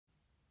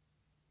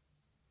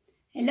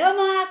Hello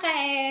mga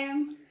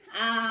ka-M!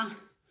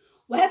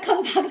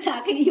 Welcome back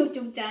sa aking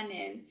YouTube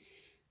channel.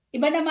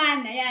 Iba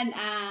naman, ayan,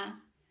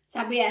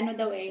 sabi ano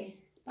daw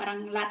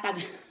parang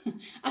latag.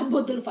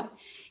 Budol fight.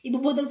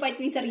 Ibubudol fight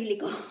ko yung sarili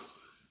ko.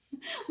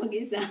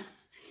 Mag-isa.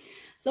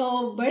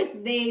 So,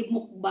 birthday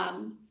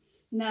mukbang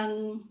ng,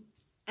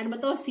 ano ba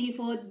to?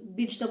 Seafood,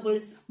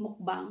 vegetables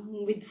mukbang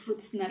with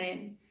fruits na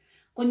rin.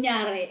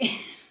 Kunyari.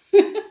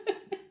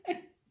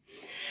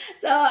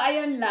 So,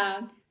 ayun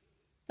lang.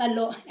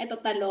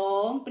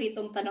 Talong,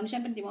 pritong talong.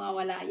 Siyempre, hindi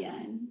mawawala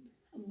yan.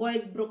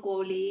 Boiled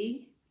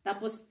broccoli.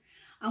 Tapos,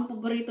 ang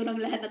paborito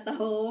ng lahat na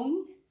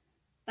tahong.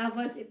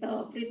 Tapos, ito,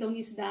 pritong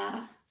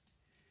isda.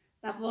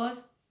 Tapos,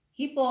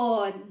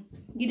 hipon.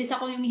 Ginisa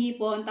ko yung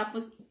hipon.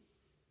 Tapos,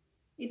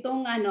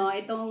 itong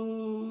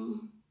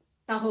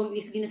tahong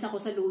is ginisa ko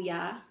sa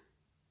luya.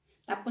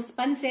 Tapos,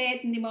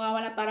 pansit. Hindi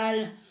mawawala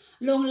para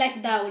long life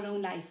daw,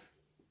 long life.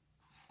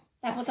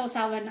 Tapos,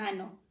 sausawan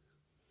na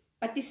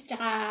patis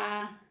tsaka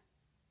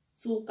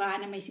suka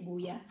na may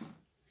sibuyas.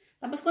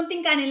 Tapos konting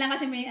kanin lang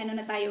kasi may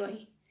na tayo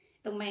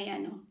Itong may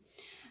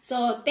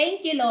So,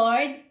 thank you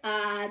Lord.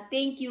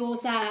 Thank you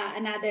sa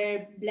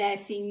another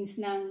blessings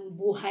ng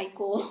buhay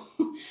ko.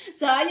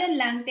 So, ayun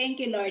lang.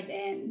 Thank you Lord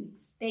and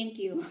thank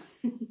you.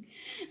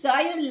 So,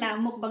 ayun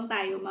lang. Mukbang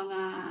tayo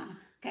mga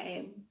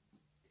ka-M.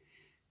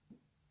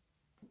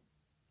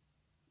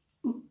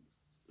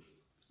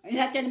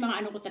 Lahat yan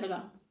mga ko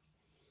talaga.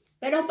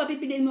 Pero kung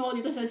papipiliin mo ako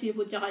dito sa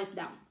seafood tsaka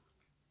isda,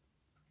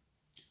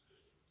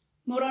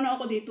 mura na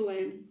ako dito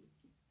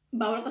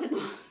Bawal kasi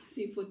ito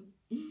seafood.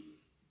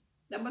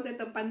 Tapos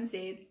ito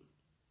pansit.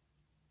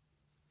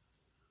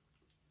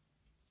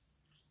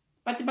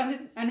 Pati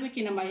pansit, may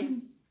kinamay.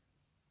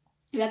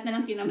 Lahat na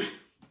lang kinamay.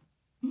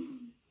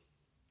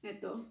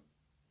 Ito.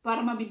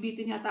 Para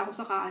mabibitin yata ako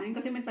sa kanin.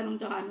 Kasi may talong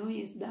tsaka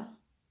isda.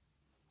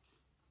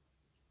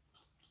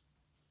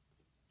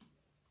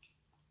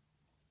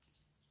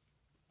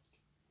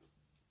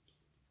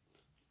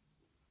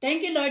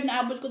 Thank you Lord,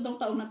 naabot ko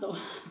tong taon na to.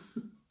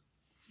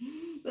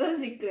 Pero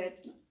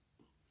secret.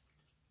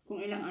 Kung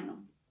ilang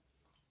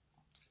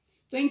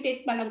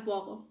 28 pa lang po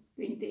ako.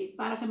 28.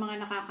 Para sa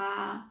mga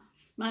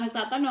mga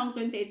nagtatanong,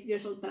 28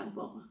 years old pa lang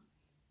po ako.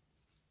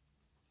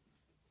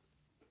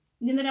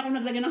 Hindi na rin ako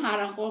naglagay ng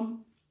harang ko.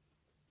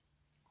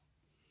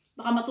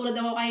 Baka matulad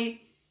ako kay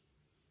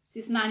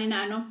sis Nani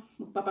na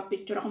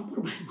magpapapicture akong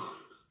puro Bible.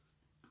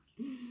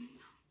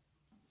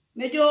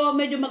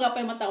 medyo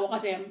magapay mata ko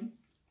kasi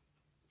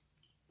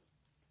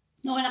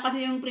nawala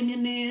kasi yung premiere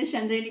ni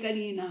Chandrelly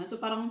kanina. So,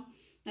 parang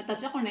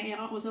natouch ako,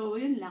 naiyak ako. So,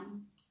 yun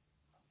lang.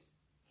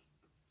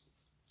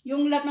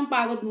 Yung lahat ng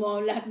pagod mo,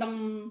 lahat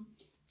ng,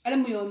 alam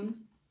mo yun,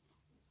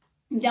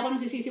 hindi ako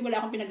nagsisisi, wala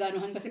akong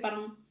pinag-anuhan. Kasi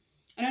parang,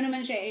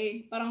 naman siya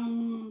parang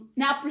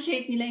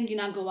na-appreciate nila yung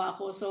ginagawa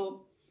ko.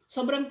 So,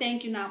 sobrang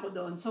thank you na ako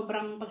doon.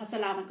 Sobrang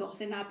pasasalamat ko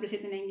kasi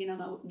na-appreciate nila yung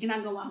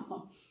ginagawa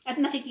ko. At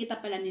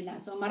nakikita pala nila.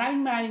 So,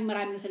 maraming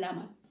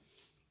salamat.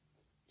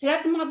 Sa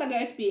lahat ng mga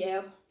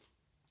taga-SPF,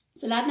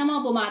 sa lahat ng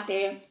mga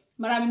bumati,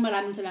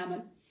 maraming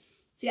salamat.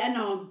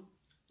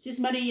 Sis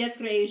Maria's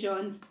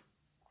Creations.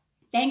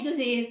 Thank you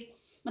sis.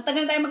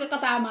 Matagal tayo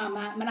magkakasama,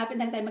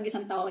 malapit lang tayo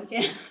mag-isang taon.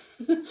 Kaya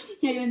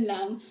ngayon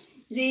lang.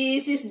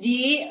 Si Sis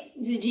G,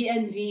 si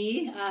G&V.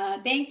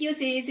 Thank you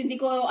sis. Hindi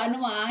ko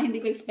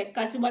hindi ko expect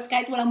kasi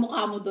kahit walang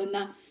mukha mo doon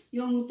na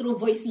yung true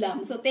voice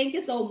lang. So thank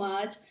you so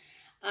much.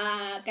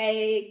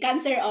 Kay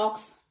Cancer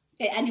Ox,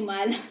 kay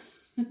Animal.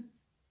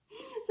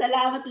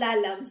 Salamat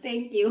lalabs.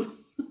 Thank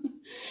you.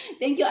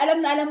 Thank you.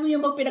 Alam mo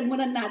yung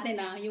pagpinagmunan natin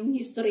yung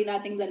history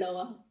nating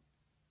dalawa.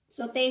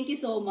 So, thank you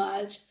so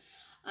much.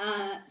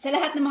 Sa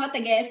lahat ng mga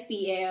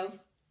taga-SPF,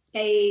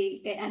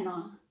 kay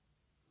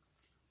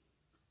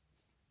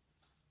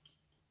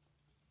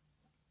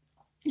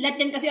lahat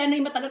yan kasi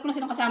yung matagal ko na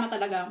silang kasama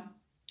talaga.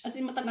 As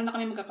in, matagal na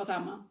kami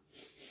magkakasama.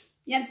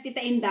 Yan, si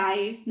Tita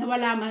Inday,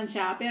 nawala man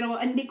siya.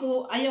 Pero,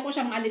 ayoko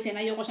siyang alisin,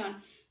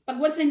 pag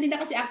once na hindi na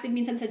kasi active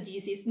minsan sa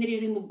GCs,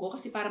 nire-remove ko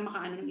kasi para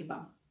makaano ng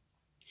iba.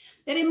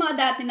 Pero yung mga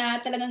dati na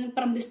talagang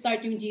from the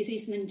start yung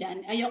GCs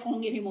nandyan,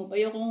 ayokong i-remove,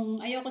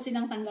 ayoko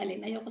silang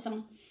tanggalin,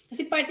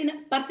 kasi part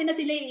na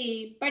sila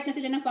part na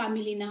sila ng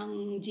family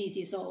ng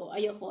GC, so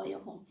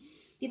ayoko.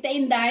 Tita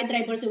Inday,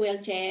 driver sa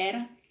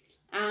wheelchair,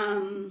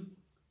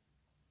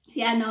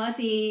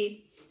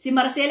 si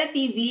Marcela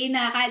TV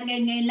na kahit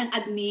ngayon lang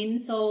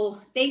admin, so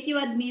thank you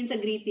admin sa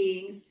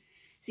greetings,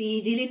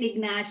 si Jillian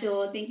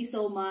Ignacio, thank you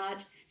so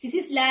much, si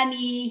Sis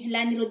Lani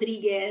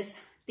Rodriguez,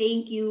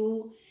 thank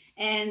you.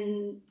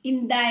 And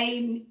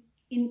Inday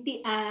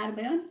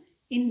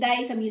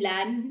sa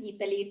Milan,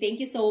 Italy.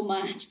 Thank you so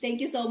much. Thank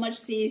you so much,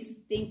 sis.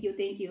 Thank you.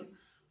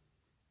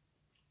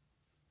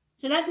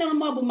 Sa lahat ng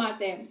mga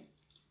bumate,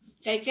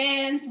 kay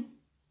Ken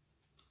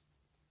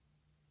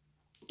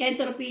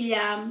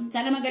Orpilla,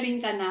 sana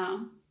magaling ka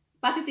na.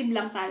 Positive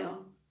lang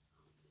tayo.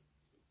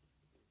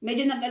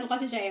 Medyo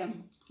kasi siya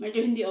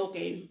medyo hindi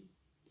okay.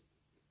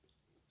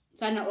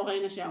 Sana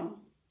okay na siya.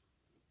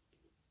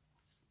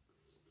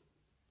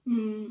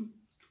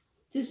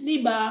 Sis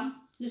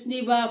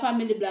Diva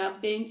family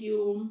vlog, thank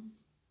you.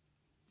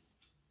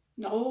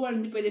 Naku,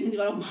 hindi pwede, hindi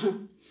ko alam.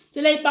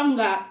 Sila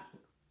pangga.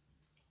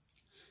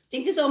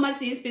 Thank you so much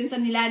sis,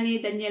 pinsan nila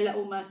ni Daniela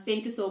Omas.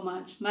 Thank you so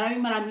much.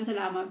 Maraming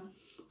salamat.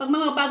 Pag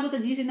mga bago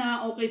sa GC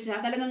na okay siya,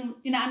 talagang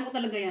inaan ko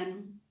talaga yan.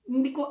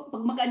 Hindi ko,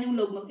 pag magaan yung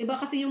loob mo. Iba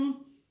kasi yung,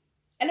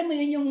 alam mo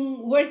yun, yung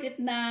worth it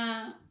na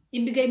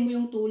ibigay mo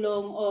yung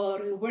tulong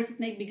or worth it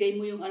na ibigay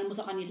mo yung ano mo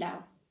sa kanila.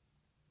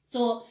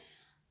 So,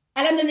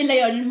 alam na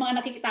nila yon, yung mga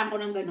nakikita ko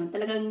ng ganun.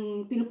 Talagang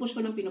pinupush ko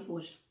ng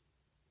pinupush.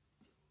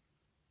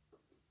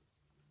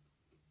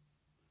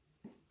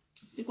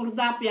 Si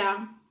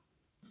Kurdapia.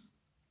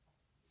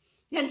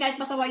 Yan, kahit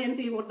pasawa yan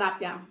si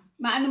Kurdapia.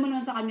 Maano mo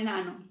naman sa kanya na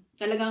ano.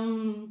 Talagang,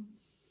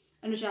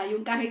 ano siya,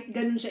 yung kahit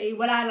ganun siya, eh,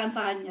 wala lang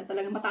sa kanya.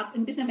 Talagang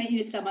imbis na may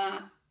inis ka,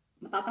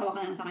 matatawa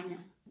ka lang sa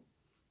kanya.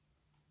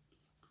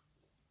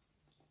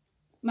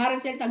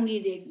 Maricel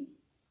Tanggidig.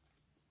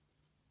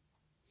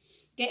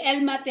 Kay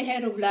Elma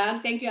Tejero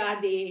Vlog, thank you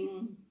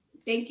ading.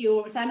 Thank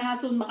you. Sana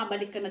soon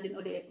makabalik ka na din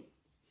ulit.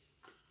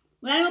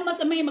 Wala namang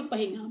masama yung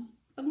magpahinga.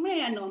 Pag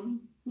may ano,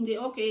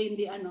 hindi okay,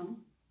 hindi ano,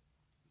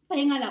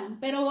 pahinga lang.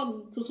 Pero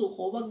wag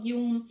susuko, wag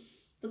yung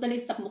totally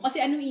stop mo.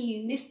 Kasi ano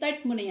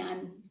ni-start mo na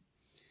yan.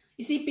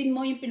 Isipin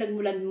mo yung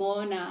pinagmulan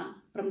mo na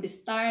from the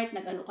start,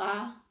 nag-ano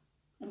ka.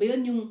 Ano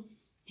yun, yung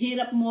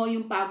hirap mo,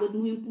 yung pagod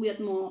mo, yung puyat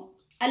mo.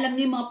 Alam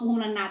niyo yung mga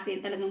puhunan natin,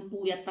 talagang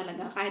puyat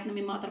talaga. Kahit na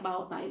may mga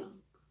trabaho tayo.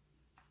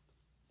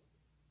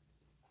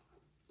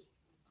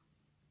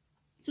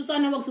 So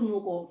sana wag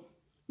sumuko.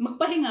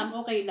 Magpahinga,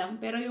 okay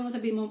lang. Pero yung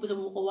sabihin mo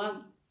sumuko,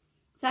 wag.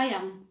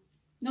 Sayang.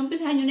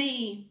 Naumpisahan nyo na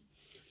eh.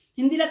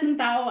 Hindi lahat ng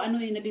tao,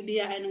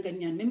 nabibiyaan ng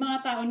ganyan. May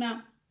mga tao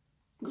na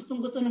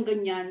gustong-gusto ng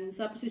ganyan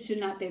sa posisyon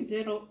natin.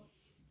 Pero,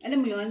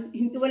 alam mo yun,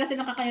 wala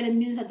silang kakayanan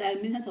minsan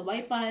dahil minsan sa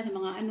wifi, sa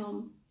mga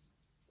ano.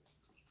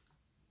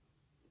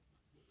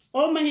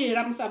 O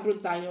mahirap sa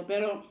abroad tayo,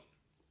 pero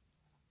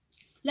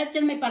lahat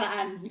yan may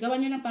paraan. Gawan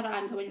nyo ng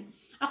paraan.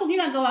 Ako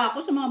ginagawa ko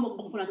sa mga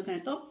mukbang ko natin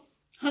ganito.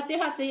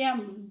 Hati-hati yan.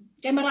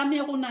 Kaya marami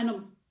akong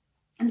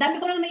ang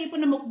dami ko lang naipon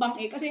na mukbang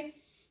eh. Kasi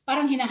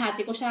parang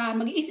hinahati ko siya.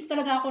 Mag-iisip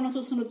talaga ako ng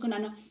susunod ko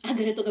na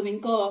ganito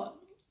gawin ko.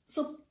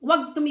 So,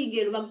 wag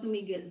tumigil.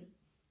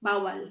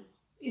 Bawal.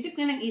 Isip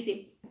ka ng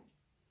isip.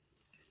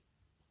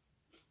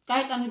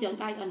 Kahit ano dyan,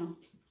 kahit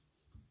ano.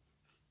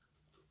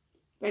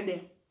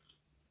 Pwede.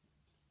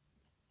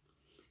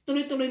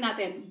 Tuloy-tuloy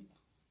natin.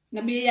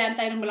 Nabiyayaan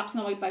tayo ng malakas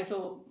na wifi.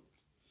 So,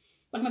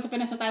 pag nasa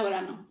Pinas na tayo,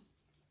 wala na.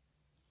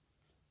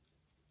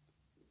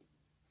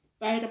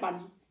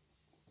 Pahirapan.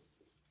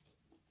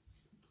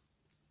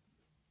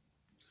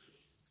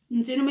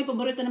 Sino may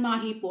paborito ng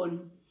mga hipon?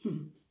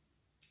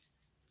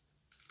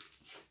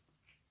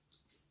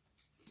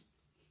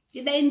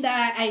 Tita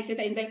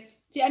Inday.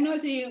 Si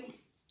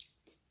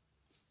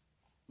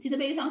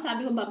iisang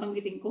sabi ko,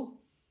 babanggitin ko.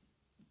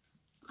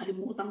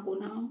 Kalimutan ko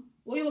na.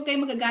 Uy, huwag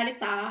kayong magagalit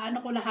ha.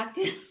 Ano ko lahat.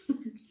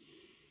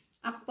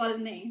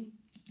 Actual na eh.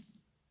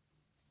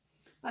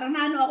 Parang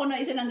naano ako na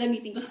isa lang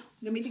gamitin ko.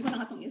 Gamitin ko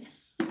na itong isa.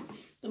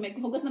 Tumay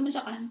ko. Hugas naman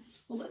siya kan.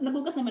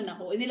 Naghugas naman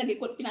ako. Inilagay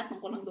ko, pinatong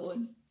ko lang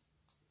doon.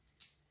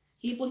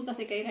 Hipon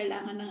kasi kayo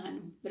kailangan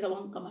ng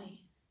dalawang kamay.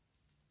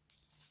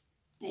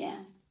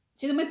 Ayan.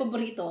 Sino may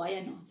paborito?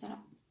 Ayan o.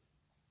 Sarap.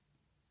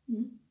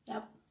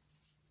 Sarap.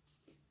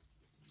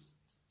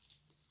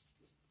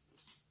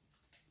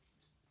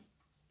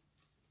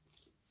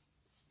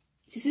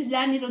 Si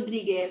Sislani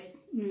RodriGuest.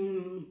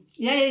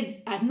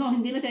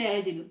 Hindi na siya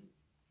Yaya Jill.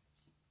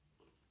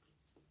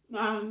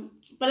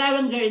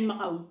 Palawan girl in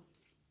Macau.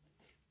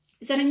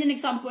 Isa rin yung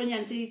example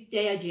niyan, si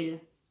Yaya Jill.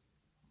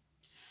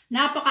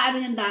 Napaka-ano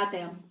niyan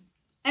dati.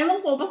 Ewan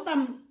ko, basta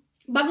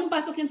bagong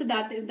pasok yan sa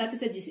dati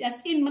sa GC. As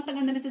in,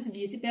 matagal na siya sa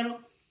GC, pero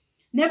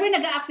never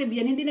nag-active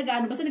yan, hindi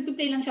nag-ano. Basta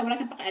nag-play lang siya, wala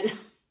siyang pakialam.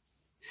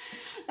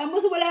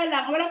 Tapos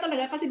wala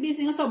talaga, kasi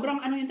busy nga,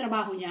 sobrang ano yung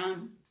trabaho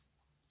niya.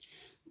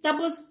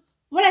 Tapos,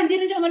 hindi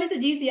rin siya umalis sa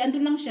GC,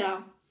 andun lang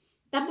siya.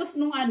 Tapos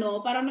nung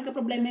parang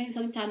nagka-problema yung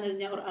isang channel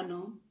niya or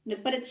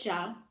nagpalit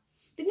siya.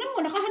 Tignan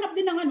mo, nakahanap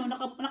din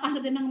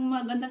ng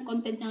magandang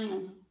content niya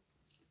ngayon.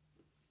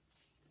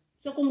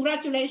 So,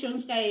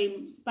 congratulations kay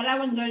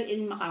Palawan Girl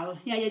in Macau,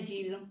 Yaya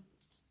Jill.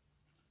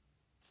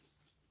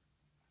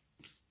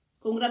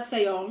 Congrats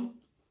sa'yo.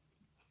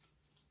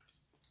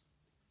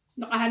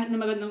 Nakahanap na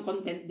magandang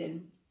content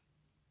din.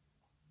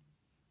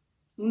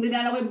 Nung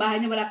dinala ko yung bahay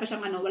niya, wala pa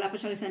siyang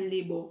 1,000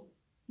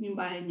 yung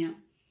bahay niya.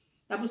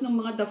 Tapos nung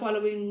the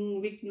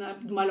following week na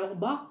dumalaw ko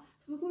ba,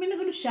 sabi ko may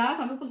nagano siya.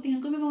 Sabi ko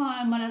pagtingin ko may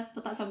mga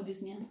matataas ang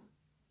views niya.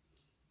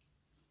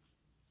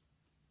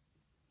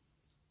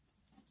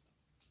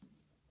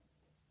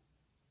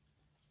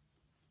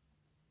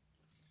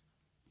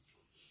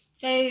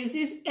 Kay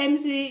sis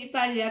MC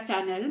Italia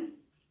channel.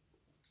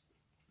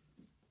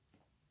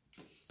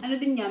 Ano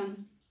din yan?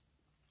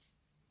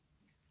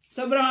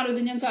 Sobrang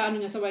din yan sa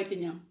sa white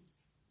niya.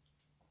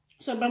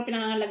 Sobrang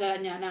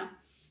pinangangalagaan niya na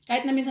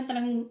kahit na minsan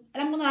talagang,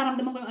 alam mo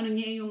nararamdaman ko yung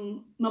niya,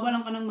 yung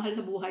mawalan ka ng mahal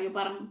sa buhay, yung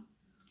parang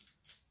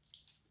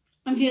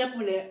ang hirap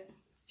uli.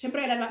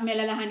 Siyempre, may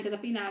lalahanin ka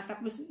sa Pinas,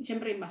 tapos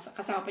siyempre,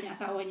 kasama pa niya,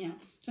 asawa niya.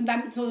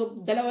 So,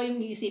 dalawa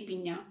yung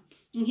iisipin niya.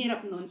 Ang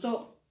hirap nun.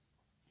 So,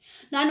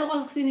 Naano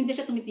ko kasi hindi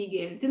siya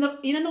tumitigil.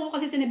 Inano ko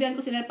kasi sinabihan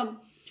ko sila pag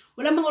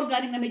wala mang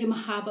organic na medyo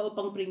mahaba o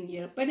pang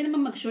premiere, pwede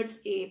naman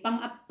mag-shorts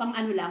pang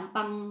ano lang,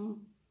 pang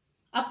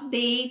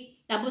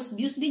update. Tapos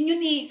views din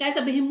yun Kahit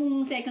sabihin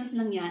mong seconds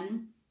lang yan,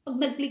 pag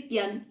nag-click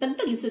yan,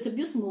 dagdag yun sa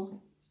views mo.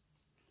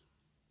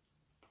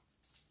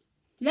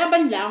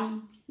 Laban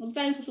lang. Huwag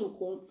tayong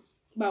susuko.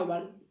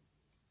 Bawal.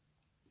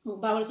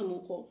 Bawal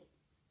sumuko.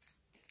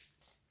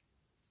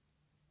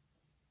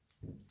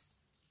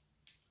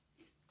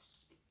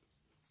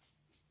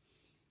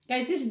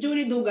 Kay sis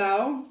Julie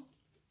Dugao,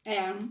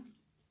 ayan,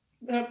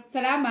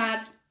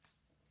 salamat.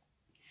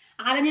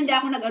 Akala niya hindi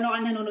ako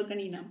nanonood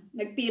kanina.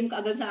 Nag-PM ka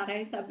agad sa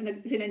akin. Sabi,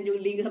 sinend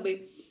yung link.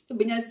 Sabi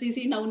niya,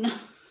 sisinaw na.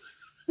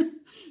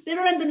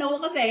 Pero nandun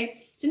ako kasi,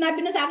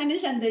 sinabi na sa akin ni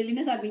Chandelier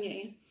na sabi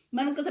niya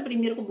manood ka sa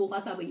premiere ko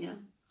bukas, sabi niya.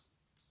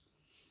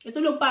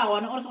 Itulog pa ako.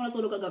 Anong oras ako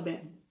natulog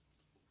kagabi?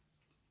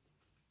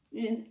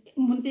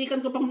 Muntikan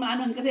ko pang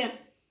maanon kasi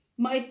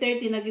mga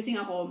 8:30 nagising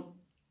ako.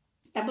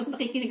 Tapos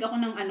nakikinig ako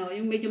ng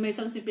yung medyo may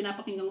songs yung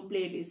pinapakinggan ko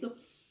playlist. So,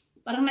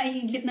 parang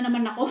naiiglit na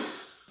naman ako.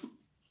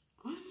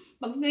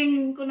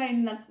 Pagtingin ko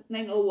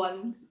 9:01.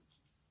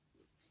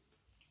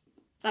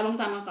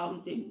 Tamang-tamang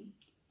counting.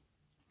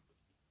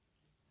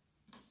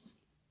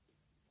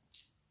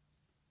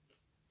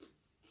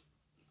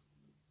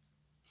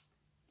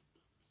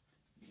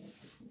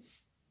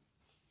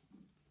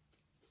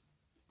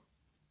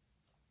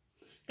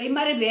 Kay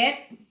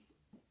Maribet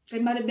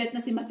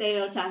na si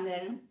Mateo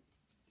channel.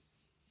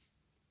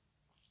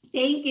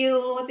 Thank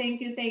you.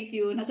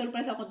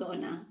 Nasurprise ako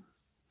doon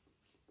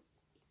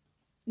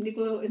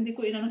Hindi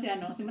ko inano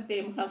si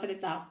Mateo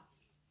magsasalita.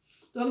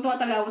 Tuwang-tuwa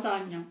talaga ako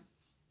sa kanya.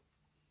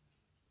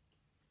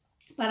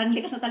 Parang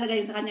likas na talaga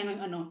yun sa kanya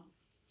ng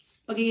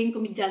pagiging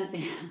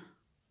komedyante.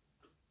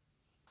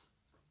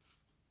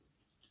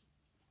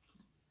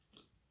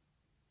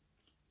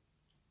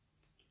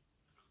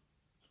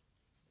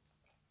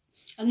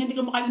 Ang hindi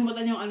ko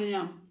makalimutan yung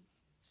niya.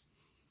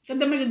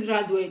 Kanda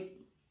mag-graduate.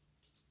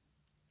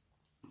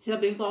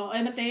 Sabihin ko,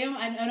 ay Mateo,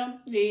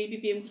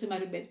 PPM ko si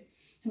Maribet.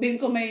 Sabihin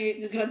ko may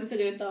graduate sa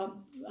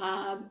ganito.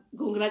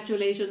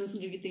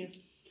 Congratulations, greetings.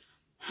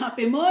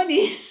 Happy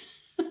money!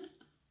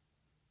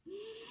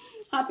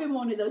 Happy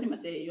money daw si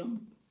Mateo.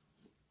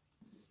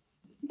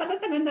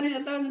 Tagal-tagal na rin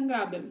talagang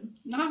grabe.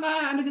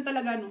 Din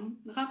talaga,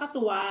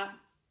 nakakatuwa.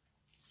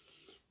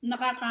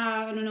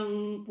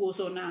 Ng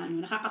puso na,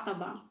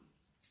 nakakataba.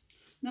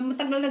 Na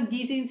matagal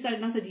nag-GC, start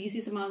lang sa GC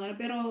sa mga gano'n.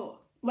 Pero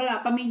wala,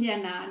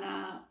 pamilya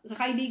na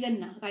kaibigan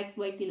na, kahit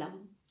whitey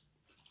lang.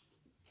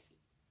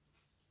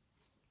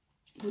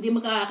 Hindi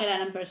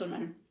magkakakilala ng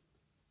personal.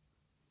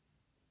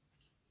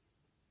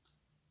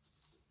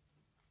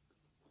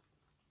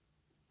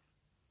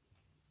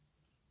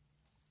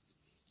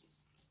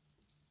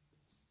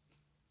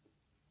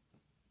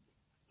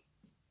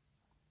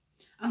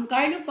 Ang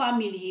Carlo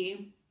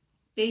family,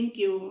 thank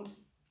you.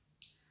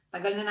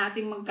 Tagal na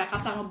nating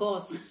magkakasama,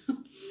 boss.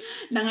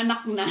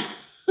 Nanganak na.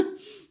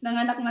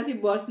 Nanganak na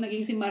si boss,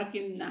 naging si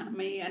Markin na.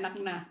 May anak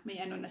na, may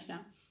na siya.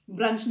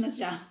 Branch na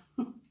siya.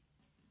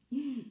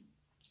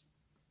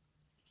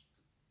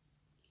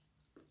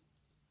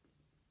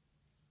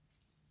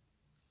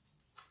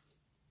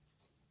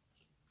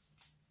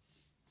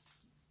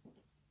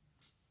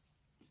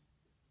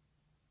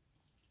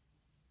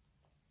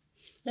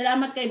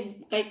 Salamat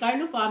kay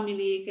Carlo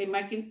family, kay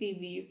Markin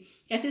TV,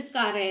 kay Sis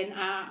Karen.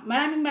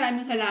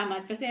 Maraming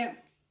salamat kasi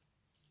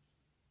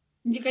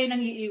hindi kayo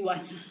nang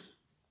iiwan.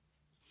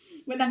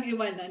 Walang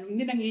iwanan,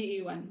 hindi nang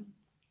iiwan.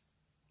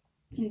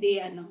 Hindi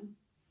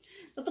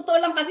Totoo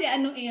lang kasi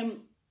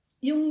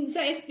yung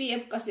sa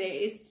SPF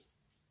kasi is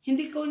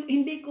hindi ko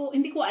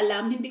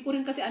alam, hindi ko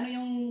rin kasi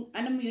yung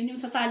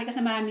sasali ka sa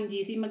maraming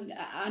GC,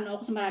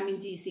 ako sa maraming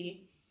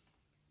GC.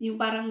 Yung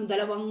parang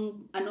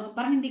dalawang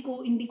parang hindi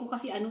ko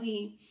kasi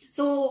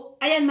So,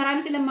 ayan,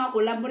 marami silang mga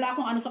collab. Wala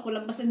akong sa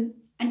collab. Basta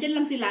andyan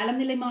lang sila. Alam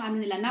nila yung mga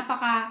nila.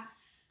 Napaka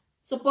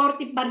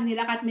supportive pa rin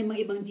nila kahit may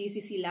mga ibang GC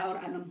sila or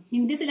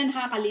Hindi sila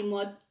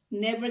nakakalimot.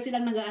 Never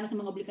silang nag-aano sa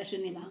mga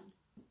obligasyon nila.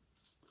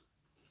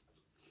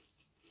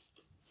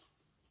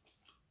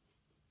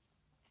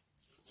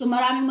 So,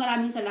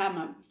 maraming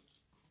salamat.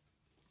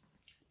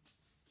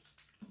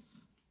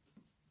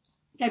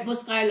 Kay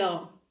Boss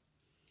Carlo.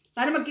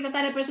 Sana magkita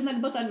tayo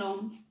personal, boss,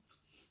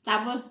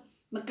 Tapos,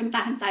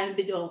 magkantahan tayo ng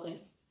video, okay?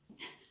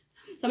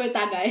 Sabay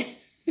tagay.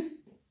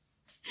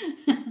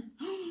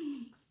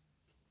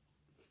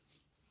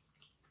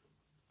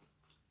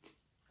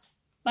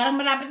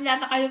 Parang malapit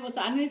yata kayo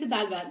sa sa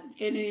dagat.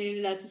 Kaya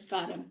nila sa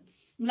Karen.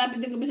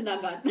 Malapit din kami sa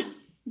dagat.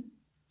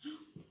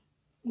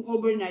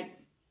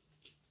 Overnight.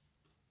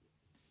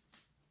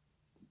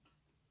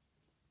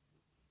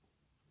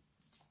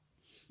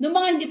 Noong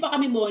mga hindi pa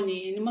kami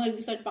boni, noong mga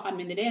nag-start pa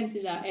kami, nila yan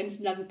sila,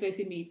 Ems Vlog,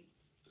 Crazy Mate,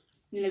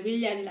 nila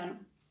Villa, nila.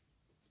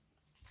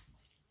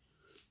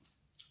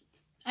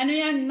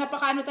 Yan,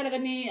 napakaano talaga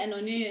ni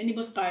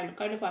Boss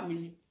Carlo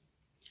family.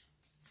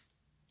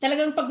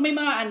 Talagang pag may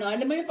mga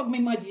alam mo yung pag may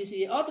mga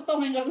GC,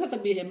 totoo ngayon lang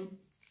sasabihin,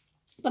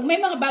 Pag may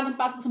mga bagong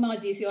pasok sa mga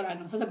GC or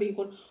ano, sasabihin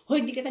ko,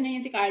 hoy, di kita niya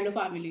yan si Carlo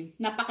family.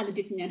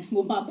 Napakaligit niyan.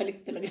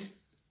 Bumabalik talaga.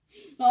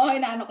 Oo,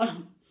 inaano ko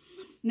lang.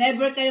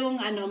 Never kayong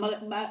ano,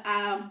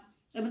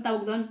 ano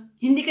tawag doon?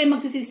 Hindi kayo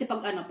magsisisi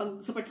pag ano, pag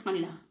support sa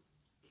kanila.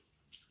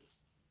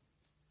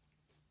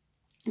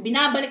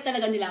 Binabalik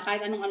talaga nila,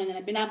 kahit anong ano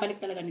nila, binabalik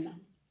talaga nila.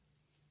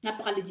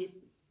 Napaka-legit.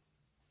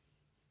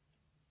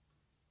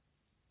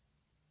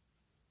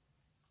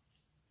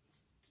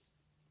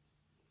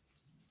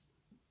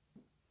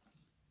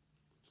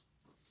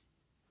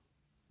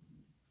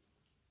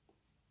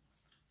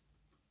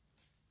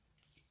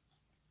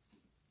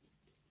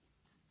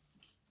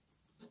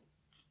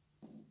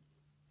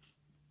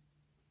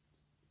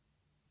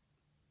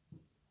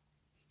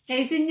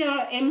 Kay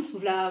Senior M's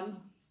vlog,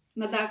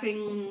 na dating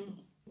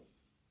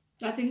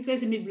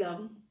Christmas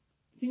vlog.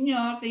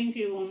 Senior, thank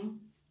you.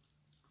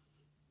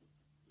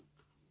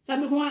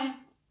 Sabi ko nga,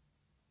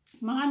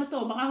 mga ano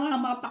to, baka walang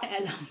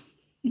makapakialam.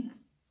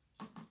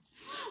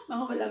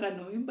 Mga walang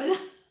ano, yung pala,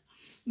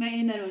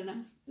 may inano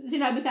na.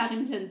 Sinabi sa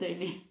akin siya,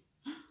 Interly.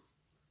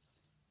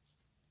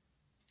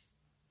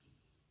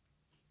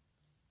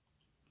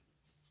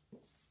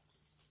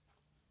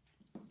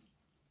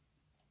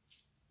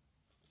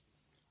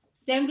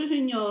 Thank you,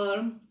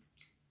 Senyor.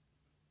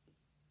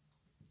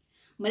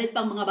 Malit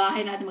pang mga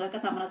bahay natin,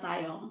 magkakasama na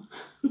tayo.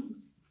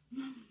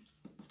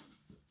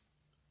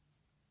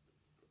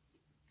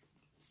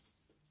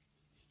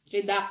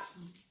 Kay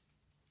Dax.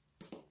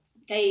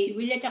 Kay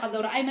Willia tsaka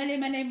Dora. Ay, mali.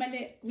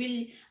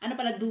 Will, ano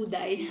pala,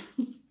 Duday.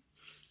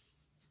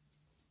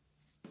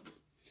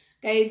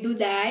 Kay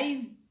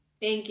Duday,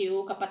 thank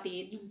you,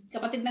 kapatid.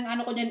 Kapatid ng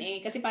ano ko dyan eh.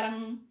 Kasi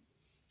parang,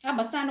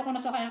 basta ano ko na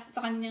sa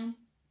kanya.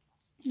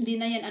 Hindi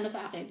na yan ano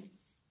sa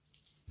akin.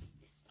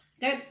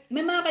 Kaya may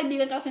mga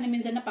kaibigan kasi na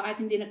minsan na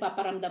kahit hindi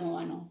nagpaparamdam mo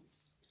ano.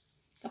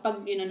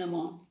 Kapag inano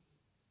mo,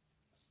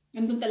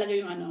 nandun talaga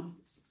yung ano,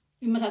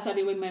 yung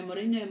masasariwa yung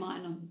memory niya, yung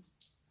mga ano.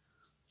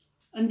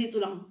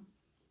 Andito lang.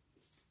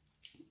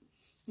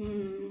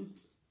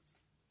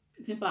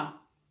 Kasi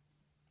pa.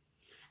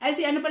 Ay,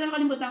 si ano pala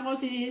nakalimutan ko,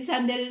 si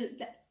Sandel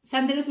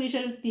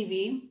Official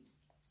TV.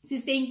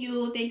 Sis, thank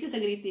you sa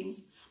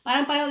greetings.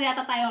 Parang pareho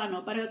yata tayo,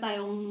 ano, pareho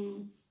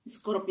tayong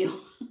Scorpio.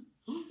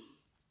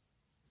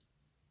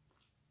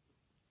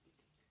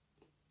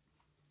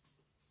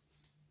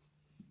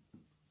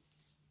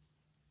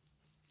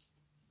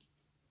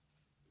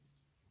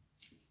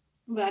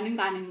 Galing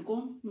kanin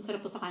ko.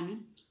 Masarap po sa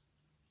kanin.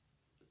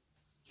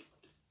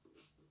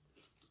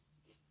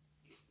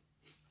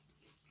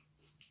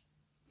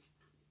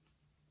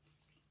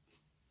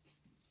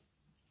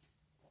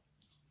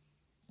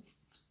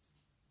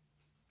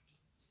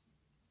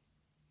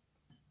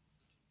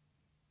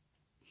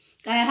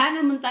 Kaya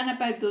Hannah Montana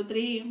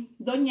 523.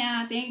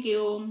 Donya, thank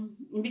you.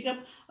 Hindi ka,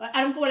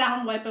 alam ko wala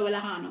kang wifi, wala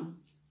kang ano.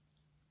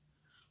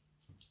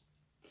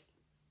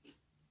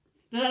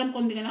 Pero alam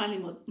ko hindi ka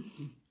nakalimot.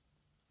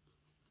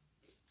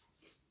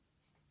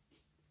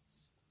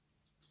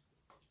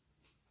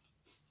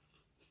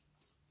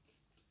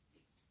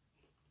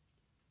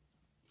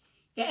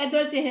 Kaya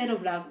Edward Tejero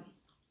Vlog.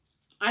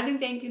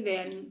 Ating thank you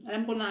din.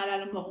 Alam ko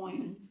naalala mo ako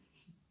ngayon.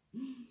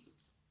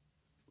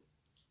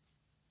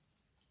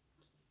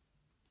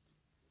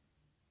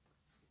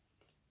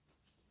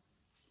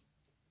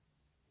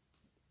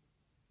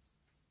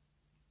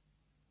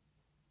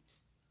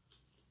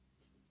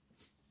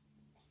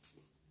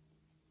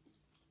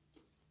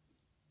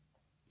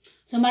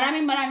 So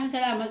maraming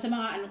salamat sa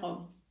mga ano ko.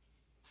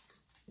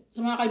 Sa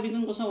mga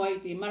kaibigan ko sa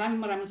YT. Maraming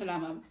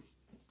salamat.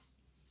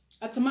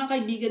 At sa mga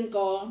kaibigan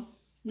ko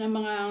na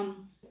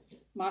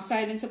mga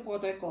silent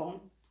supporter ko.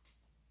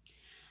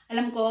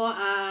 Alam ko,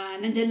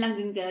 nandyan lang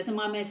din kayo sa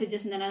mga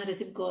messages na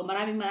na-receive ko.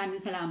 Maraming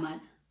salamat.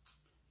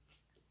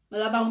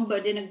 Wala ba akong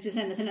birthday,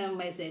 nagsisend na sila ng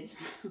message.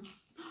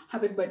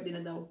 Happy birthday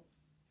na daw.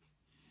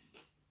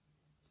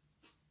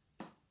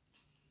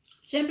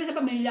 Syempre sa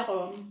pamilya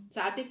ko,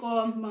 sa ate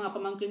ko, mga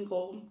pamangkin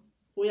ko,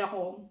 kuya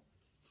ko,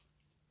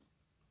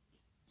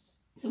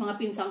 sa mga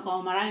pinsan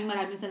ko, maraming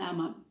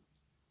salamat.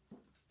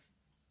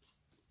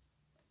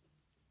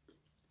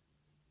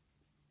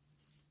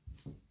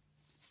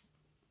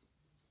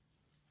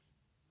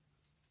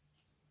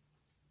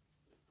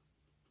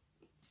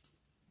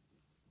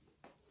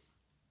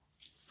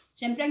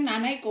 Syempre ang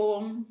nanay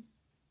ko,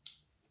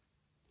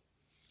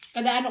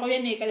 kada ano ko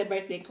yan eh, kada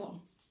birthday ko.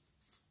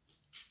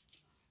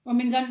 O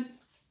minsan,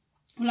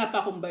 wala pa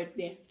akong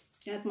birthday.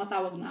 Yan at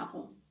matawag na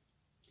ako.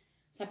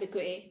 Sabi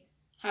ko eh,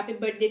 happy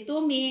birthday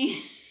to me.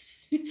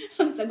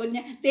 Ang sagot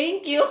niya,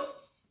 thank you.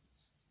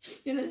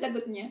 Yun ang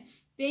sagot niya,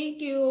 thank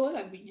you.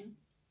 Sabi niya.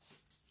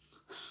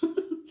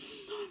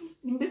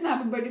 Imbes na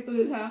happy birthday to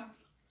you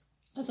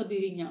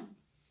sabihin niya,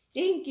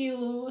 thank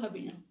you.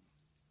 Sabi niya.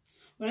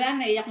 Wala,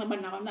 naiyak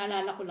naman ako.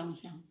 Naalala ko lang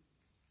siya.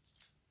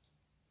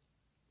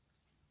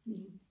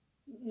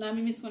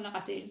 Namimiss ko na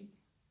kasi.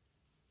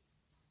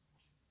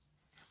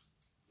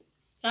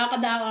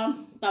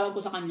 Tawag ko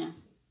sa kanya.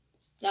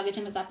 Lagi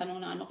siya nagtatanong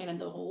na ano, kailan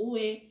daw ako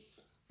uuwi.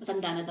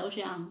 Masanda na daw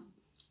siya.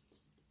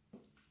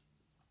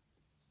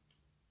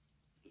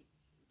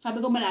 Sabi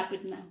ko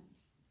malapit na.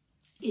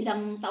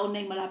 Ilang taon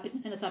na yung malapit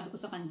na sinasabi ko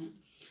sa kanya.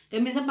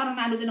 Kaya minsan parang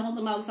naano din akong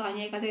tumawag sa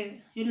kanya kasi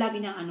yun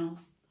lagi niyang ano.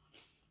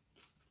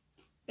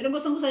 Pero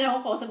gustong gusto niya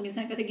ako kausap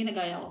minsan kasi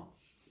ginagaya ko.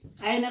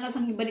 Ayaw na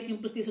kasang ibalik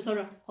yung pustiso sa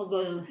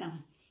kagano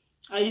lang.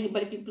 Ayaw niyang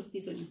ibalik yung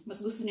pustiso niya.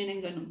 Mas gusto niya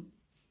ng ganun.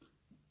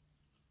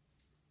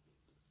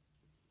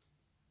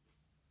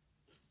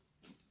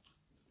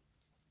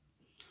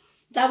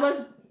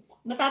 Tapos,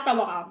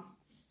 natatawa ka.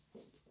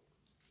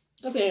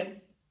 Kasi,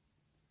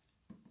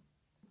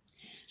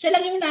 siya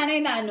lang yung nanay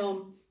na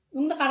ano,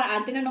 yung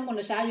nakaraan, tinanong ko na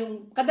siya,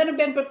 yung kada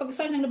November, pag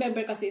start ng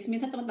November kasi,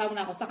 minsan tumatawag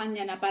na ako sa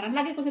kanya na parang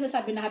lagi ko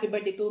sinasabi na happy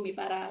birthday to me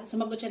para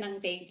sumagot siya ng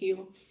thank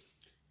you.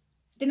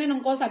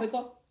 Tinanong ko, sabi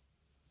ko,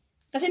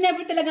 kasi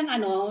never talagang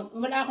ano,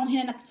 wala akong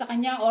hinanakit sa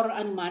kanya or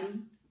ano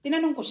man.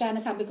 Tinanong ko siya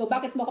na sabi ko,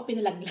 bakit mo ako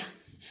pinalaglag?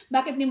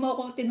 Bakit di mo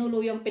ako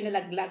tinuluyang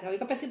pinalaglag? Sabi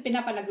ko, kasi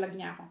pinapalaglag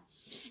niya ako.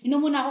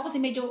 Inumuna ako kasi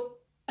medyo,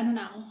 ano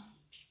na ako.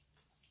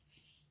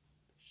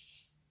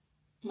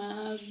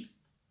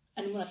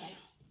 Ano muna tayo?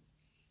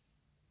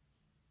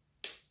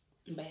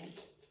 Ano ba yan?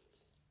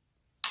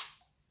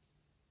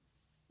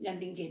 Yan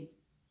dinggin.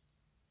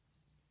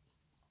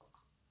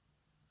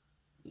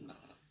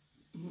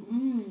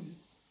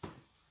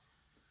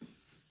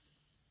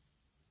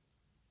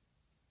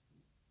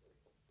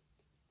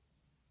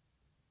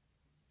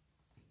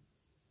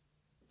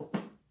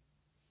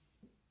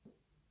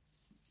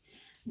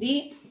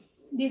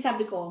 Di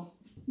sabi ko,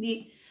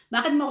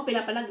 bakit mo ako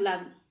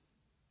pinapalaglag?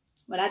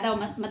 Wala daw,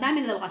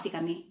 madami daw kasi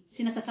kami.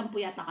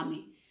 Sinasasampu yata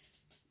kami.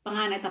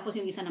 Panganay tapos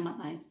yung isa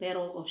namatay.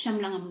 Pero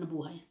siyam lang ang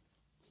nabuhay.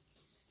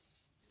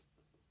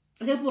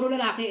 Kasi puro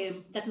lalaki eh.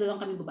 3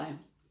 lang kami babae.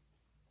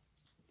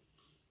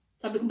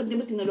 Sabi ko, ba't di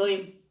mo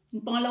tinuloy?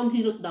 Yung pangalawang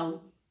hilot daw,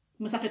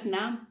 masakit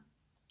na.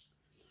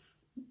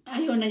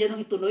 Ayaw na niya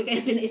nung ituloy,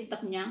 kaya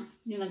pina-stop niya.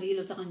 Yung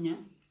naghihilot sa kanya.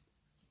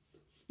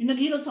 Yung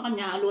naghihilot sa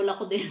kanya, lola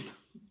ko din.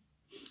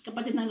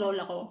 Kapatid ng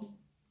lola ko.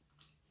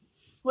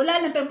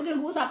 Wala na, pero pag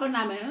nag-uusapan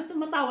namin,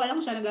 tumatawa lang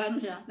siya,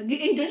 nag-ano siya.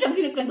 Nag-i-enjoy siya,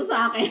 kinikwento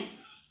sa akin.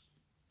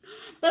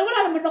 Pero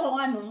wala naman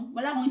akong ano,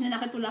 wala akong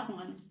hinanakit, wala akong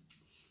ano.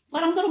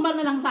 Parang normal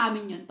na lang sa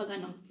amin yun, pag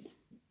ano.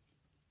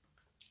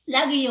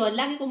 Lagi yun,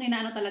 lagi kong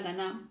inaano talaga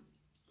na.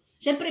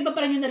 Siyempre, iba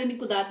pa rin yung narinig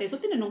ko dati.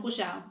 So, tinanong ko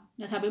siya,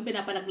 nasabi ko,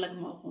 pinapalaglag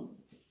mo ako.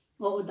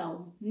 Oo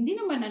daw. Hindi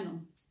naman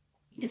ano.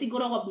 Kasi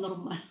siguro ako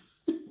abnormal.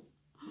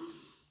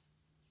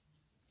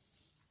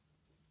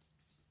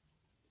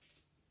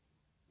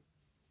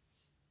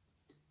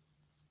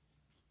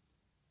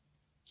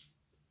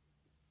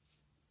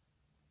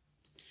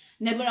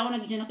 Never ako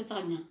naghinanakit sa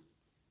kanya.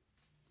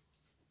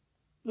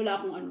 Wala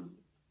akong ano.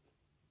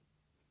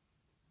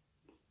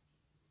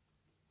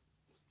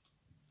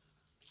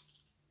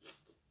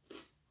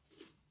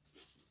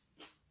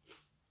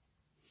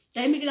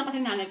 Tahimik lang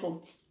kasi nanay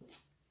ko.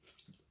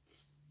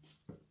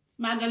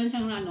 Maaga lang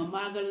siyang ano,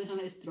 maaga lang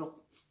siyang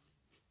na-stroke.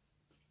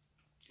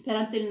 Pero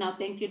until now,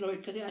 thank you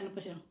Lord, kasi ano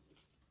pa siya.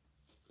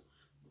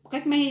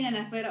 Kahit mahina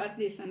na, pero at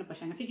least ano pa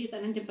siya,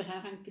 nakikita, nandiyan pa siya,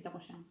 nakikita ko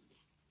siya.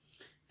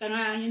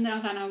 Kaya yun na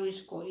lang sana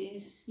wish ko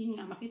is, yun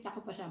nga, makita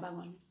ko pa siya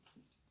bago ano.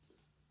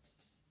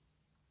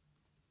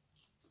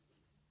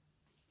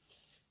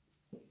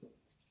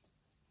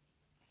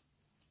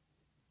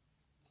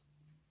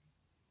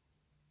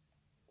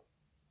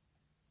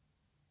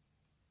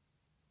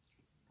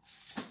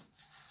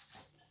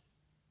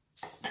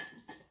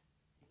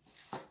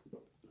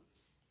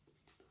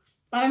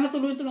 Parang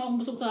natuloy-tuloy akong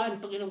busog sa ano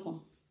pag inom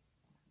ko.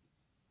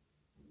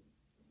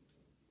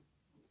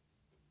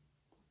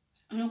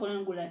 Ano ko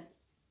ng gulay?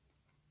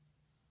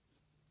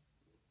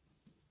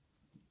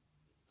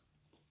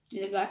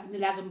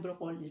 Nilagang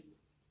broccoli.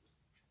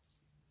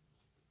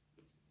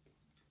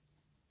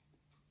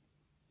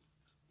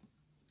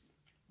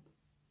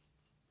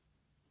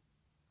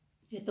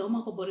 Ito,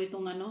 mga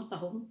paboritong ano,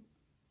 tahong.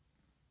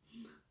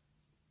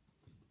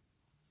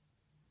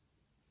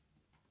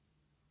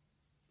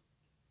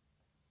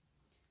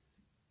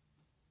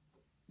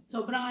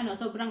 Sobrang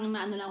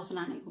naano lang ako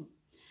sa nanay ko.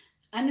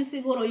 Ano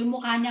siguro, yung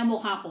mukha niya,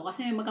 mukha ko.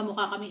 Kasi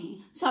magkamukha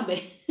kami. Sabi.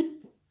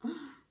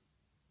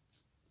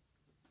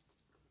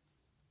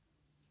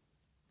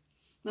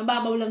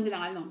 Mababaw lang din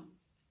ang ano.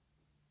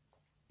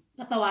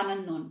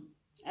 Tatawanan nun.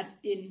 As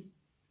in,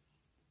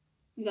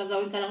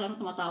 gagawin ka lang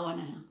tumatawa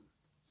na siya.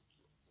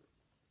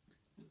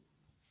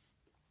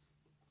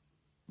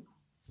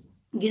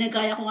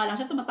 Ginagaya ko nga lang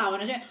siya, tumatawa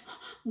na siya.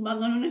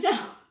 Gumagano na siya.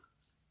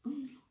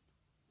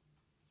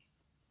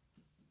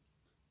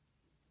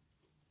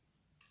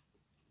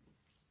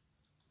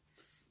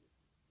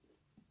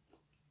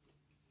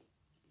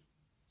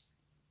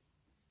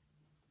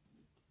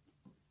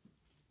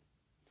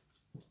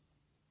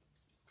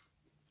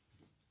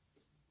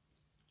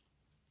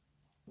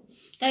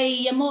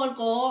 Kay Yamol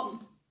ko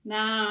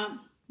na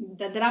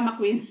the drama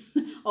queen.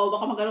 O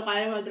baka magano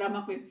kaya mga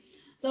drama queen.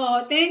 So,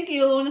 thank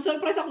you.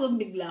 Na-surprise ako doon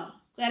bigla.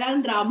 Kaya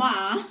lang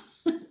drama ah.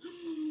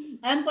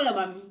 Alam ko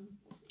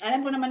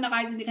naman na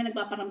kahit hindi ka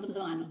nagpaparamdam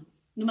sa ano,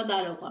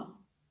 dumadalaw ka.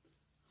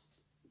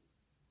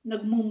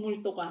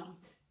 Nagmumulto ka.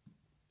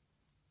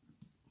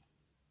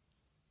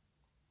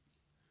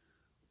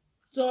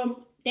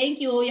 So, thank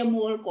you,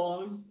 Yamul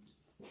ko.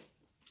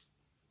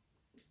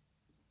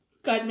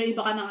 Kahit may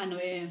iba ka ng ano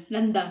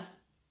landas,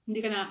 hindi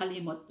ka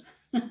nakakalimot.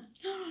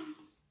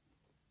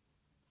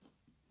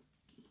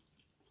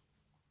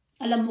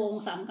 Alam mo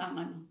kung saan kang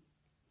ano.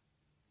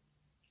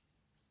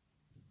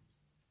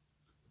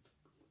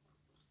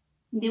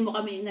 Hindi mo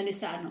kami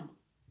inalis sa ano,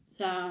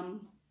 sa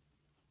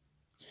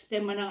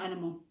sistema ng ano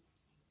mo.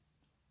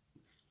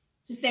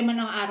 Sistema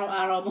ng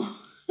araw-araw mo.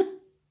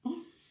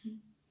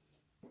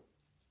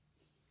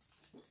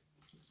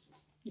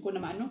 Hindi ko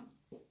naman ano.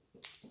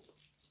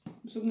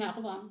 Busog na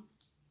ako ba?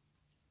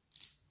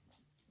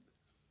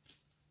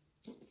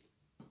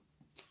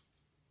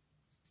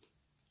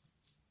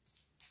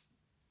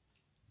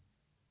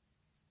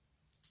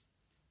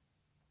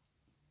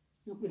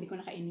 Hindi ko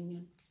nakainin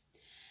yun.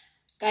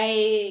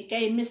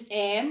 Kay Miss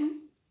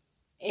M,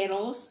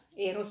 Eros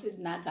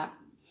Ednagac.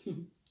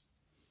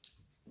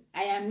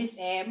 Ayan, Miss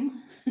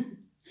M.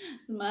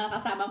 Mga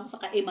kasama ko sa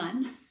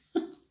kaiman.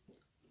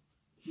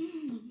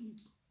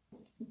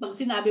 Pag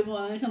sinabi mo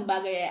isang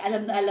bagay,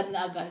 alam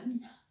na agad.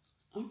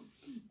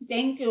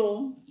 Thank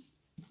you.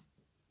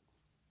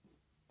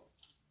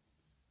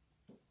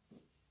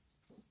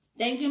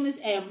 Thank you, Miss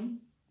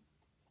M.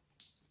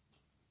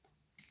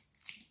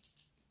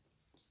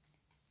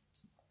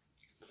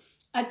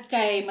 At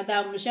kay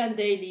Madam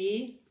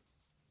Shanderly,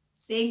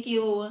 thank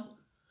you.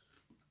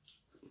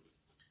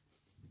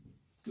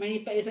 May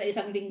pa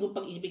isang linggo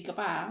pag-ibig ka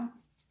pa.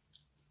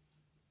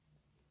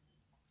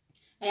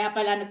 Kaya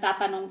pala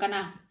nagtatanong ka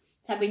na.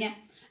 Sabi niya,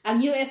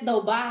 ang US daw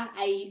ba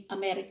ay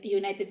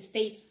United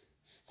States?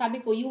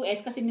 Sabi ko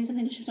US kasi minsan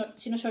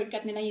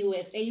sinushortcut nila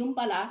US. Yung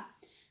pala,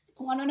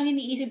 kung ano nang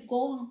iniisip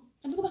ko.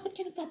 Sabi ko, bakit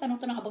kayo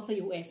nagtatanong about sa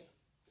US?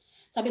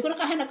 Sabi ko,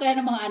 nakahanap kaya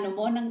ng mga ano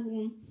mo, ng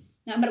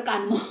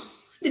Amerikano mo.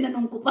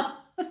 Tinanong ko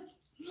pa.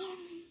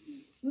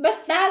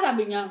 Basta,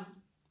 sabi niya,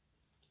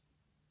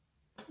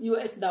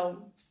 US daw.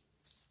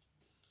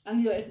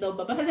 Ang US daw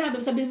ba? Basta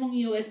sabi mong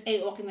USA,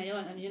 okay na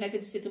yun.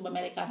 United States of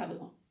America, sabi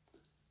ko.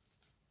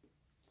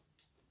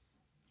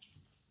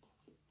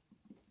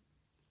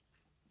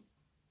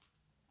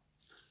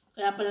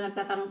 Kaya pala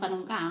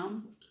nagtatanong-tanong ka.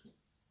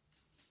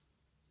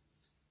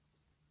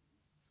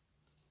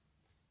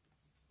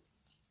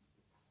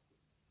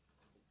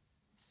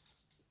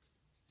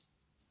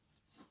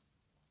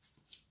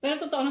 Pero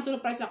totoo na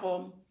surprise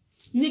ako.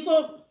 Hindi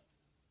ko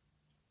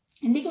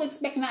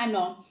expect na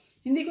ano,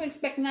 hindi ko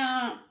expect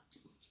na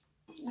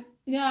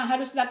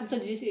halos lahat sa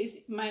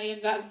GC may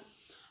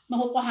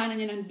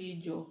makukuhanan niya ng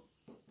video.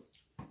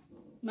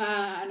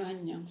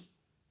 Maanuhan niya.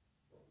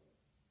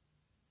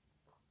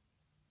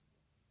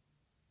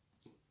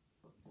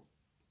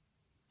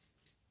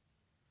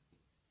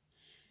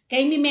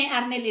 Kay Mime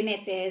Arnel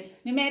Enites.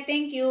 Mime,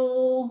 thank you.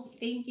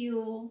 Thank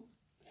you.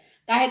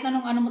 Kahit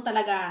anong ano mo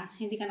talaga,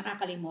 hindi ka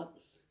nakakalimot.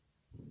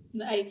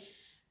 Ay,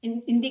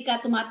 hindi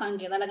ka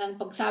tumatanggi. Talagang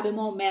pag sabi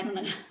mo, meron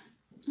na.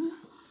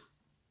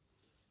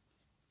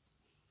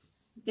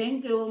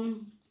 Thank you.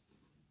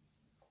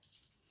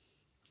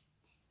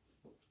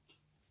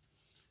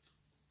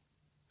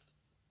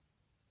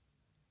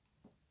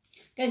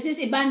 Kasi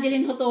si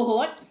Evangeline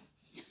Hotohot,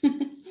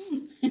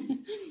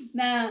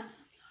 na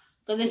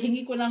kada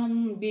hingi ko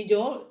ng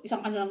video,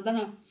 isang ano lang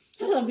tanong,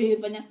 sasabihin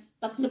pa niya,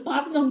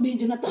 tatlong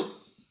video na to.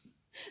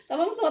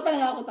 Tawang-tawa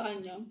talaga ako sa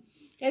kanya.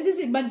 Kasi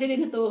si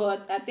Evangeline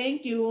Hotohot,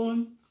 thank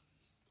you.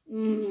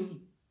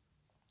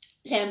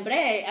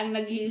 Syempre, ang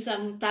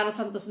nag-iisang Taro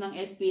Santos ng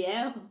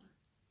SPF.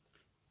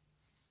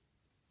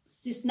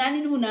 Sis Nani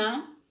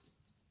Nunah,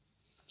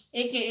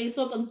 aka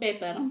Salt and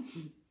Pepper.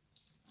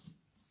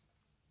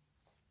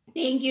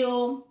 Thank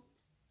you.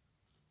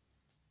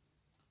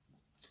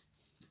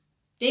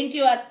 Thank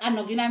you at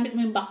ginamit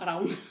mo yung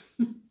background.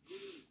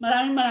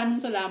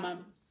 Maraming salamat.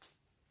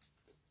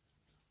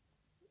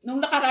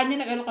 Nung nakaraan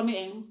niya,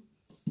 kami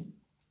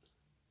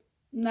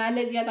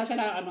nalit yata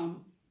siya ng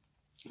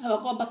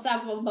ko, basta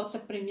about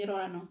sa premiere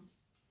or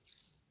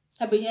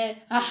Sabi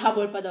niya,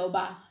 habol pa daw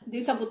ba?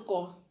 Hindi sagot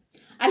ko.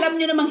 Alam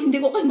niyo namang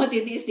hindi ko kayo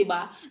matitiis,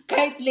 diba?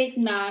 Kahit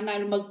late na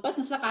magpas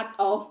na sa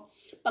cut-off,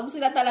 pag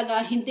sila talaga,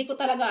 hindi ko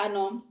talaga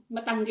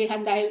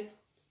matanggihan dahil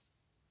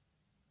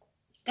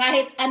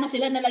kahit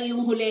sila na lang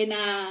yung huli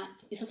na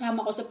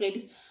isasama ko sa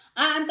playlist,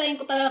 aantayin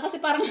ko talaga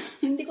kasi parang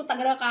hindi ko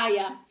talaga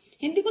kaya.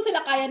 Hindi ko sila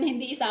kaya na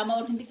hindi isama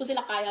or hindi ko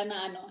sila kaya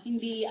na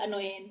hindi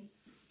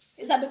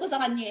sabi ko sa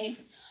kanya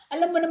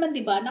alam mo naman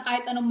diba na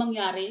kahit anong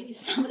mangyari,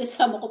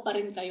 isasama ko pa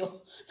rin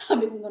kayo.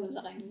 Sabi ko gano'n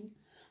sa kanya.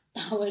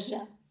 Tawa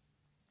siya.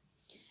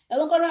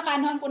 Ewan ko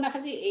nakaanuhan ko na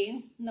kasi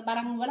na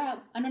parang wala,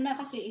 na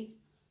kasi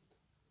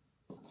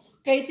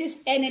Kay sis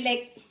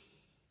Enites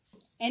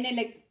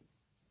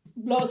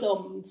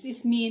Blossom,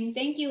 sis Min,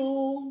 thank you.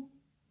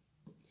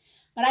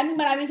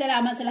 Maraming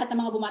salamat sa lahat ng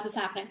mga bumati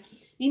sa akin.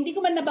 Hindi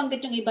ko man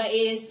nabanggit yung iba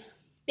is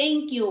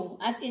thank you,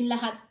 as in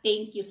lahat,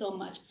 thank you so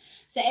much.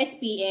 Sa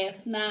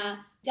SPF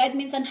na kahit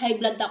minsan high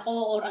blood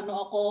ako or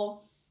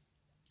ako,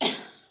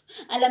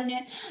 alam niyo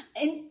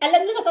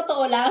sa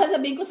totoo lang,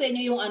 sasabihin ko sa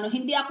inyo yung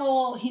hindi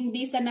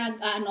sa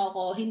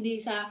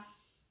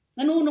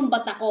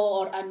nanunumbat ako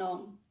or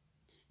ano.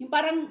 Yung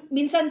parang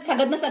minsan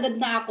sagad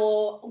na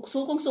ako,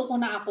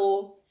 sukong-suko na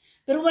ako.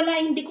 Pero wala,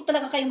 hindi ko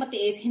talaga kayo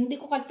matiis. Hindi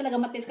ko talaga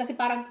matiis kasi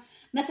parang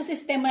nasa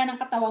sistema na ng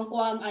katawan ko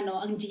ang ano,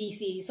 ang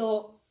GC.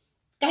 So,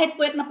 kahit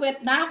puwet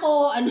na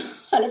ako, ano,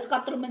 alas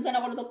 4 minsan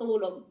ako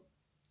natutulog.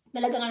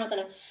 Talagang ano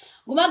talaga.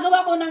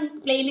 Gumagawa ko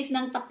ng playlist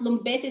ng 3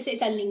 beses sa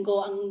isang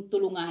linggo ang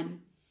tulungan.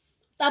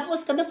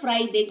 Tapos kada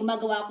Friday,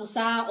 gumagawa ako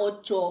sa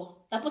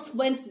 8. Tapos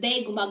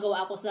Wednesday,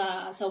 gumagawa ako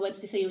sa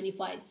Wednesday sa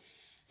Unified.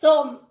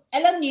 So,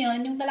 alam niyo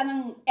yun, yung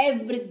talagang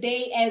every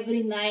day,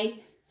 every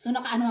night. So,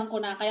 nakaanuhan ko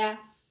na. Kaya,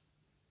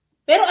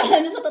 pero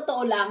alam niyo sa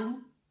totoo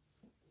lang,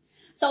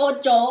 sa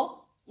 8,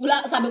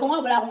 wala, sabi ko nga,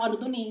 wala akong ano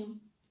dun eh.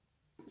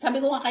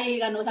 Sabi ko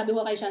kay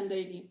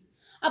Shanderly,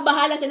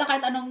 bahala sila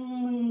kahit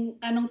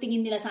anong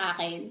tingin nila sa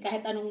akin,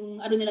 kahit anong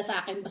ano nila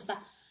sa akin, basta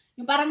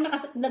yung parang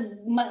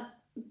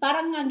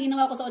parang ang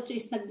ginawa ko sa 8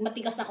 is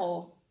nagmatigas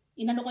ako.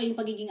 Inano ko yung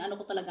pagiging ano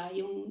ko talaga,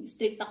 yung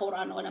strict ako or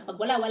ano na pag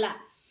wala.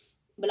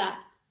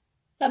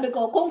 Sabi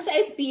ko, kung sa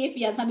SPF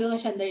yan, sabi ko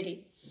kay Shanderly,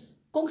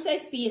 kung sa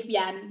SPF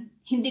yan,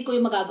 hindi ko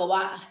yung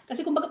magagawa.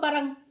 Kasi kumbaga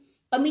parang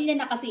pamilya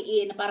na kasi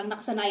na parang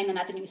nakasanayan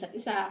na natin yung isa't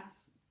isa.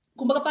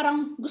 Kumbaga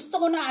parang gusto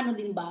ko na ano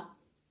din ba,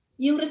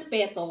 yung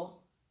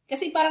respeto.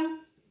 Kasi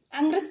parang,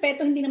 ang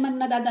respeto hindi naman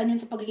nadadaan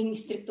yun sa pagiging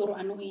stricto or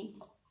ano eh.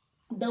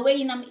 The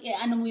way na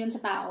ano mo yun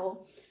sa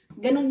tao,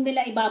 ganun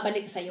nila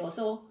ibabalik sa'yo.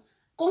 So,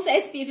 kung sa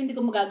SPF hindi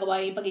ko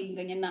magagawa yung pagiging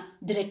ganyan na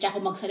diretsa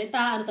ako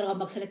magsalita, ano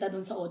talaga magsalita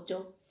dun sa 8.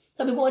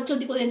 Sabi ko, 8,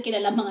 di ko yan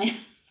kilala mga yan.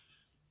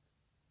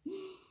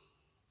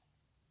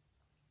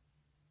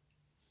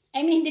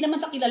 I mean, hindi naman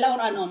sa kilala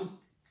or ano.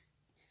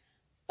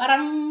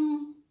 Parang,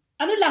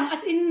 ano lang,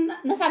 as in,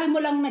 nasabi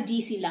mo lang na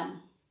GC lang.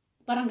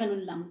 Parang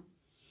ganun lang.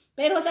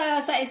 Pero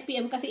sa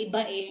SPM kasi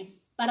iba eh.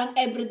 Parang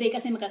everyday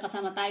kasi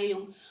magkakasama tayo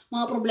yung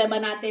mga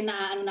problema natin,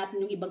 na ano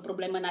natin yung ibang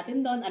problema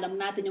natin doon. Alam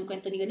natin yung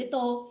kwento ni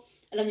ganito.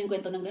 Alam yung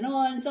kwento ng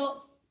gano'n.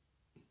 So,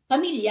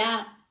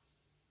 pamilya.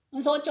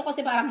 Ang sa 8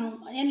 kasi parang,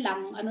 yan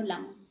lang, ano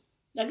lang.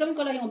 Gagawin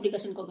ko lang yung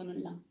obligasyon ko,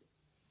 ganun lang.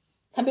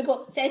 Sabi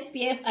ko, sa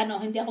SPF,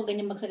 hindi ako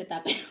ganyan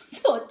magsalita. Pero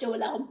sa 8,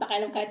 wala akong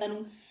pakialam kahit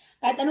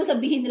anong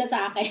sabihin nila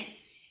sa akin.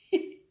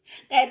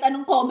 Kahit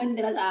anong comment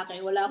nila sa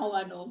akin. Wala akong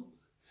ano.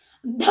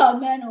 Ang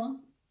dami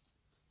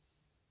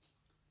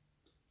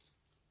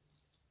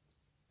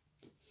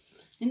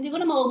Hindi ko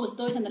na maubos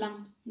to. Isa na lang.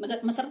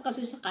 Masarap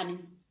kasi sa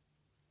kanin.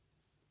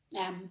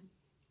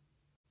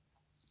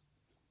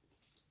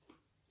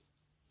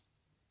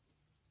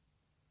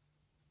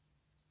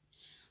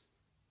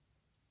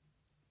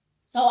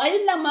 So,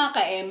 ayun lang mga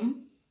ka-M.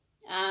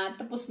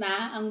 Tapos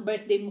na ang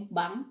birthday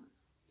mukbang.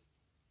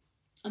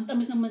 Ang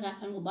tamis ng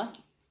ang ubas.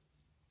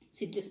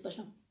 Seedless pa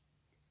siya.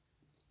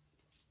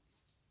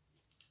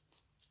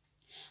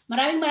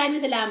 Maraming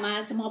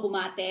salamat sa mga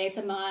bumate,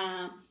 sa mga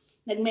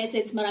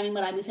nag-message. Maraming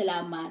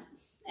salamat.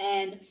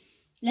 And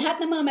lahat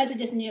ng mga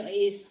messages niyo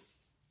is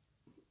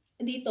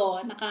dito,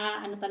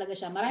 ano talaga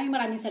siya.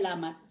 Maraming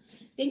salamat.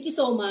 Thank you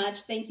so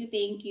much. Thank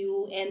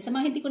you. And sa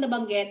mga hindi ko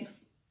nabanggit,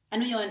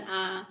 ano yun,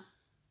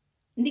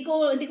 hindi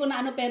ko na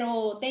ano,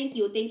 pero thank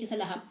you sa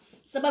lahat.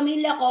 Sa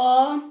pamilya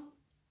ko,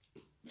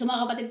 sa mga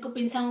kapatid ko,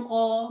 pinsan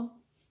ko,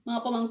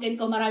 mga pamangkin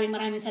ko,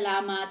 maraming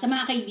salamat. Sa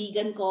mga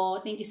kaibigan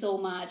ko, thank you so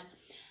much.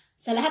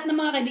 Sa lahat ng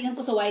mga kaibigan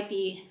ko sa YT,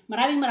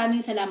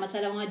 maraming salamat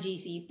sa mga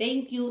GC.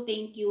 Thank you.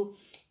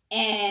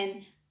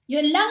 And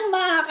yun lang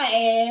mga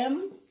ka-M.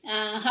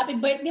 Happy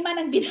birthday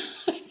Manangbiday.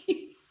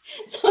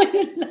 So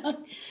yun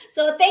lang.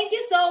 So thank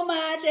you so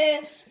much.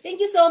 Thank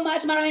you so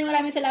much.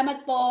 Maraming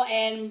salamat po.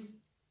 And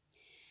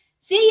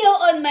see you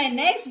on my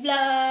next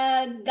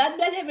vlog. God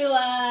bless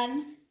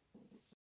everyone.